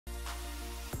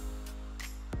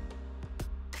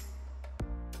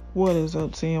What is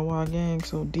up, CNY gang?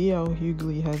 So DL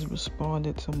Hughley has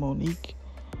responded to Monique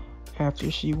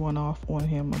after she went off on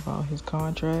him about his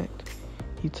contract.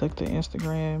 He took to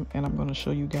Instagram and I'm going to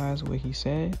show you guys what he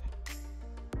said.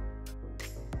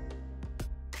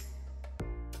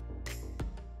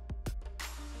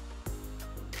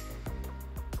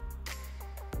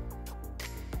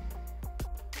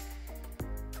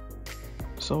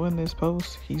 So in this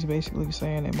post, he's basically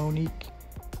saying that Monique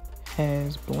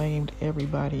has blamed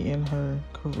everybody in her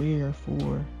career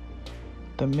for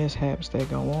the mishaps that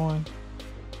go on,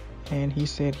 and he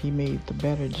said he made the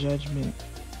better judgment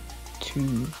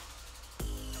to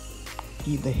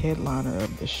be the headliner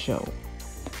of the show.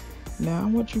 Now I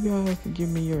want you guys to give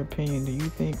me your opinion. Do you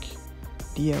think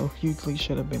DL Hughley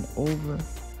should have been over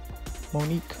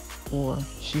Monique, or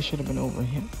she should have been over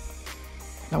him?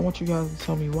 And I want you guys to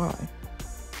tell me why.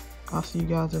 I'll see you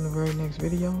guys in the very next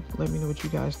video. Let me know what you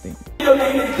guys think. Your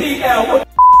name is DL. What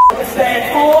the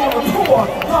stand all on the tour,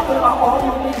 talking about all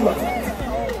your Negroes.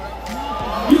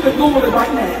 You can Google it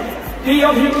right now.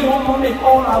 DL Hughley on Monique,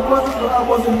 all I wasn't, but I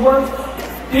wasn't worth.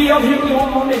 DL Hughley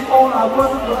on Monique, all I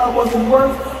wasn't, but I wasn't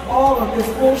worth. All of this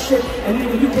bullshit, and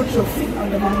nigga, you put your feet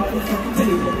under my motherfucking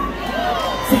table.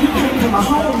 So you came to my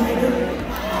home, nigga,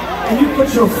 and you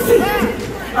put your feet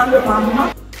under my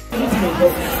motherfucking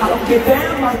table. I don't get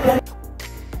down like that.